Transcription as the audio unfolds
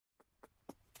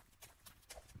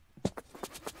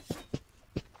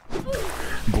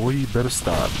Boy, you better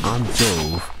stop. I'm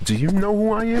Jove. Do you know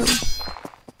who I am?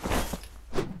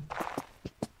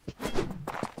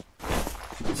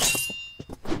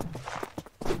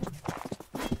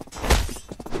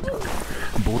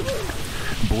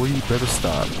 Boy, you better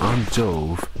stop. I'm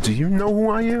Jove. Do you know who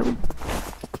I am?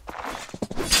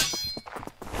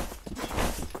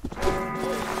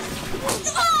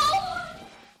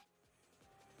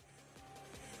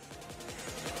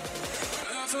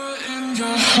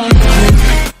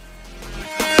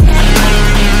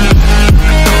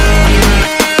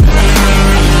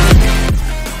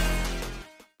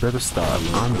 Better stop.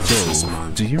 I'm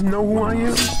Jove. Do you know who I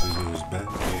am? Videos back,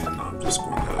 and I'm just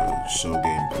gonna show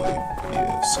gameplay.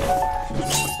 Yeah, so.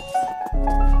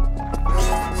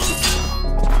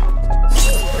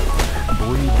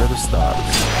 Boy, you better stop.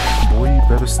 Boy, you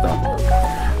better stop.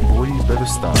 Boy, you better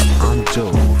stop. I'm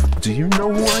Jove. Do you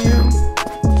know who I am?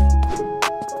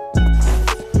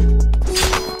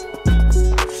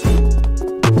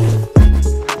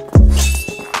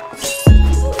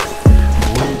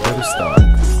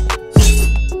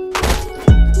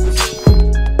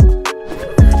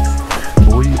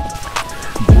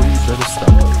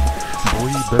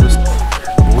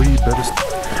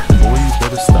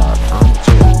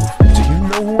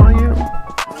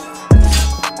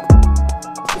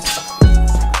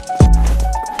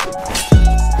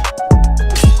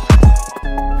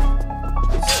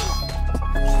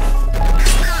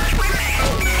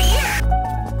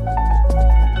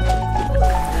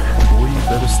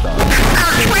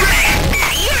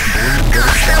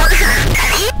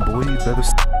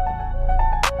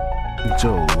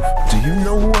 Jove, do you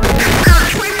know who I am?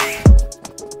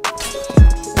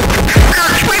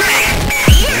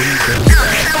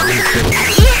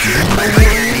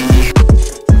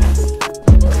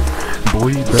 Boy,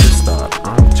 you better stop.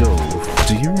 I'm Jove.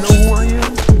 Do you know who I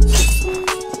am?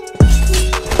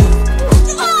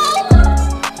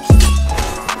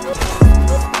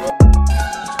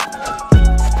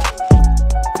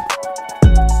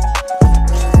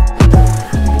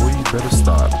 Boy, you better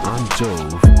stop. I'm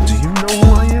Jove. Do you know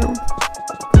who I am?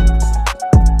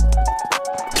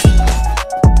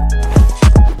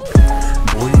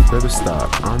 Boy, you better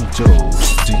stop. I'm Jove.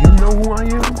 Do you know who I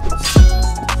am?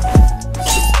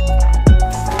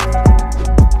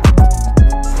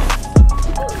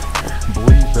 Boy,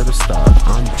 you better stop.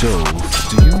 I'm Jove.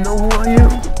 Do you know who I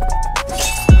am?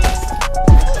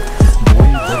 Boy,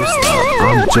 you better stop. I'm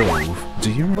Jove. Do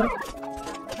you know?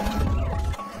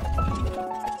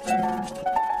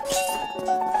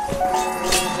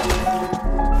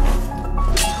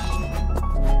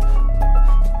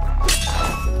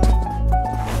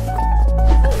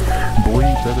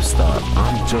 Better stop,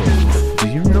 I'm Jove. Do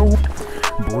you know?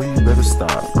 Boy, you better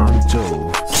stop, I'm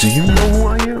Jove. Do you know who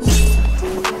I am?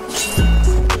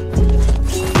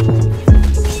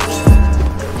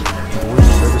 Boy,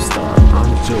 you better stop,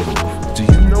 I'm Jove. Do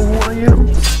you know who I am?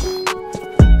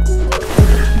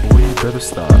 Boy, you better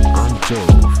stop, I'm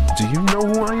Jove. Do you know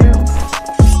who I am?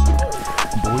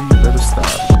 Boy, you better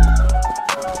stop.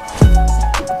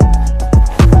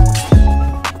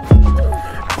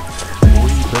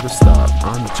 Better stop,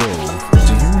 I'm Jove.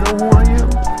 Do you know who I am?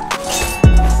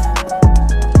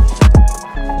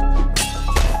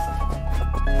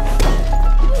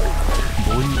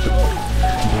 Boy, you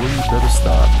better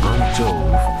stop, I'm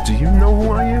Jove. Do you know who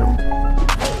I am?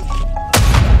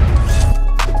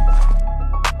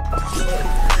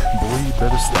 Boy, you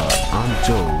better stop, I'm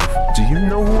Jove. Do you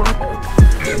know who I am?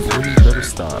 Boy, you better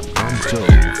stop, I'm Jove.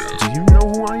 Do you know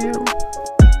who I am?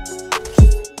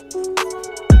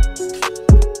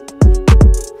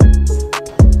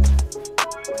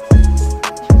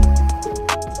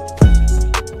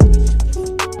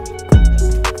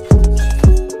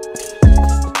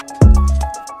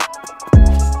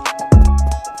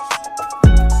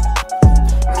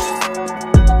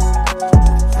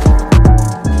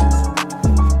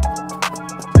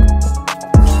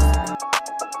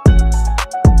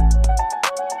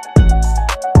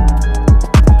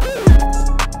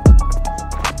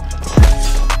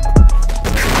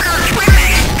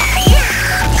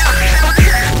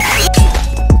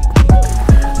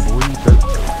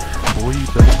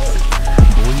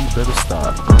 Better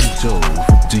stop, I'm Jove.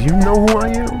 Do you know who I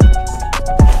am?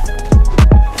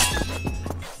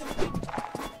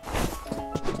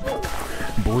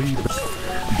 Boy,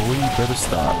 you better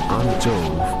stop, I'm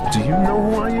Jove. Do you know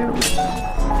who I am?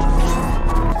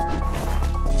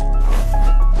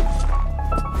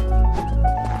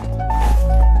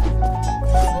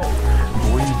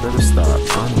 Boy, you better stop,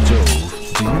 I'm Jove.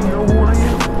 Do you know who I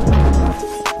am?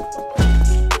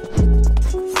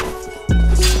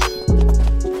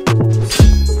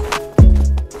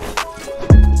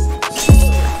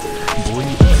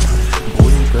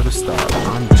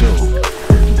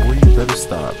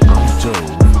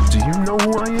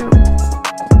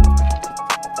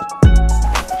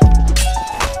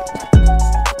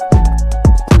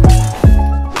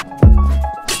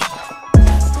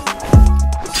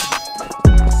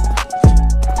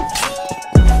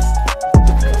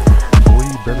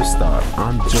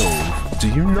 I'm Jove. Do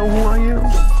you know who I am?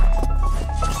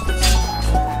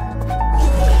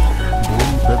 Boy,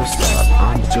 you better stop.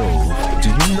 I'm Jove. Do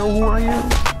you know who I am?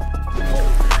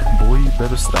 Boy, you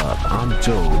better stop. I'm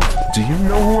Jove. Do you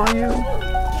know who I am?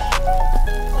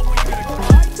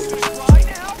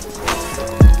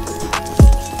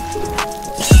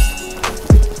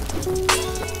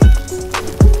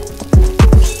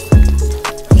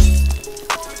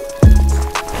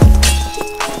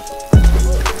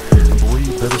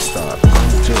 Better stop, I'm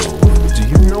Jove. Do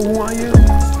you know who I am?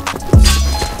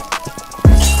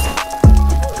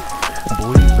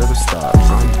 Boy, you better stop,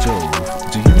 I'm Jove.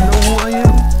 Do you know who I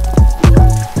am?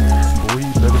 Boy,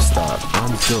 you better stop,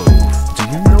 I'm Jove. Do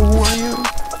you know who I am?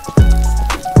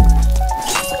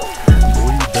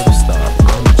 Boy, you better stop,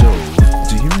 I'm Jove.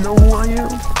 Do you know who I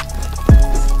am?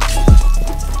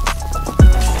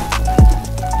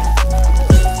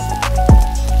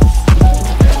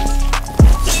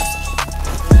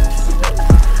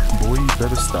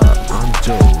 Better stop, I'm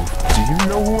Jove. Do you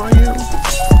know who I am?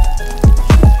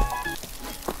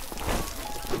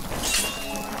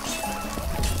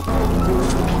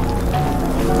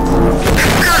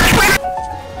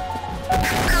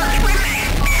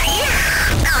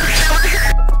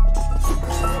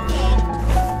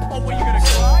 Oh, what, you gonna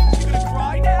cry? You gonna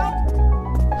cry now?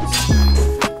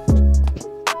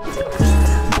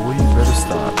 Boy, you better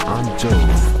stop, I'm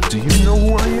Jove. Do you know who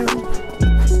I am?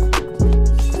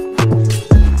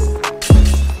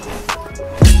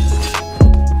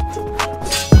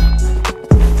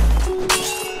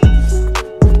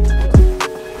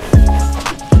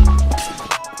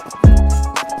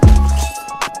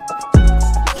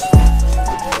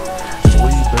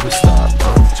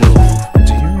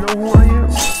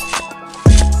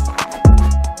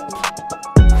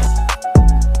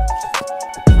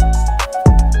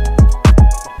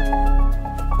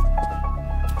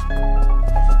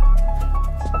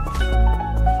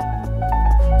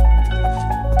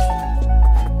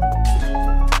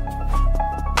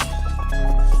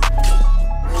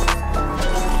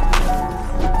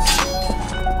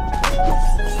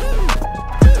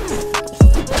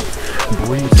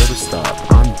 Boy, you better stop,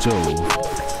 I'm Jove.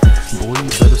 Boy, you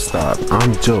better stop,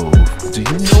 I'm Jove. Do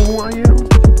you know who I am?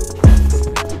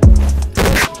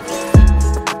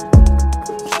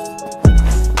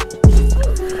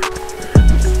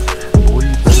 Boy,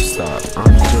 you better stop,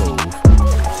 I'm Jove.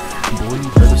 Boy, you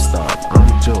better stop,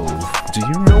 I'm Jove. Do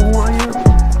you know who I am?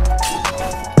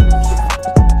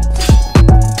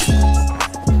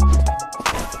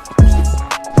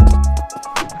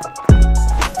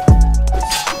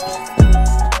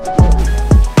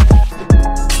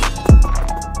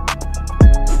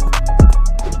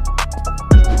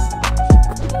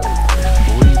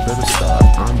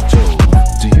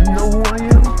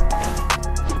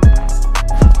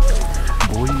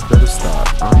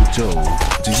 Jove,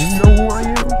 do you know who I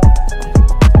am?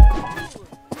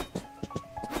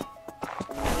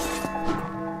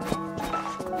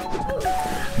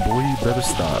 Boy, you better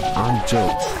stop, I'm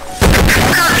Jove.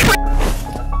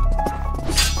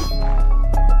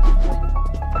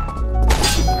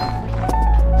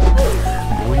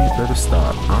 Boy, you better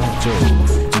stop, I'm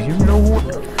Jove. Do you know who?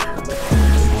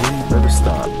 Boy, you better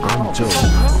stop, I'm Jove.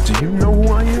 Do you know who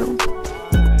I am?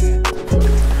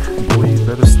 Boy, you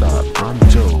better stop, I'm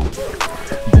Jove.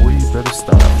 Boy, you better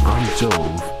stop, I'm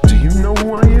Jove. Do you know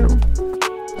who I am?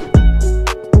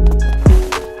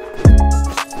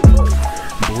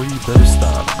 Boy, you better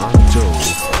stop, I'm Jove.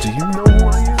 Do you know who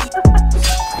I am?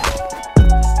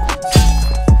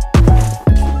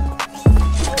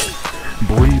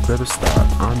 Boy, you better stop,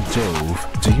 I'm Jove.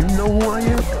 Do you know who I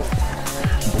am?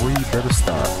 Boy, you better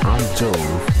stop, I'm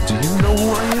Jove. Do you know who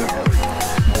I am?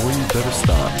 Boy, you better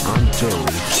stop, I'm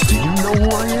Jove. Do you know who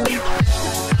I am?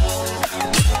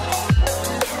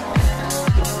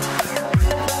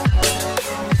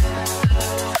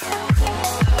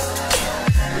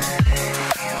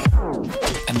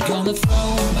 I'm gonna throw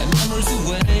my memories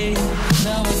away.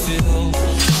 Now I feel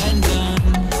I'm done,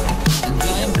 and I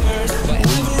am cursed by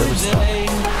every day.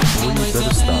 Boy, you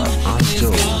better stop, I'm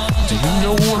Jove. Do you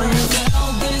know who I am?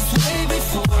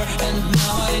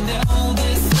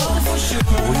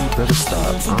 Boy, you better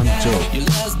stop, I'm Jove. Your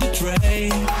last betray,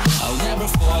 I'll never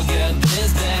forget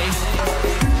this day.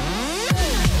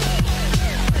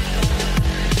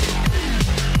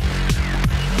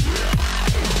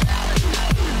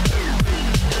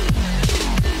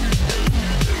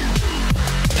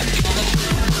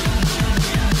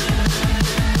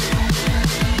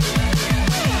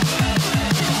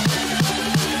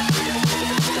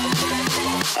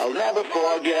 I'll never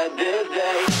forget this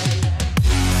day.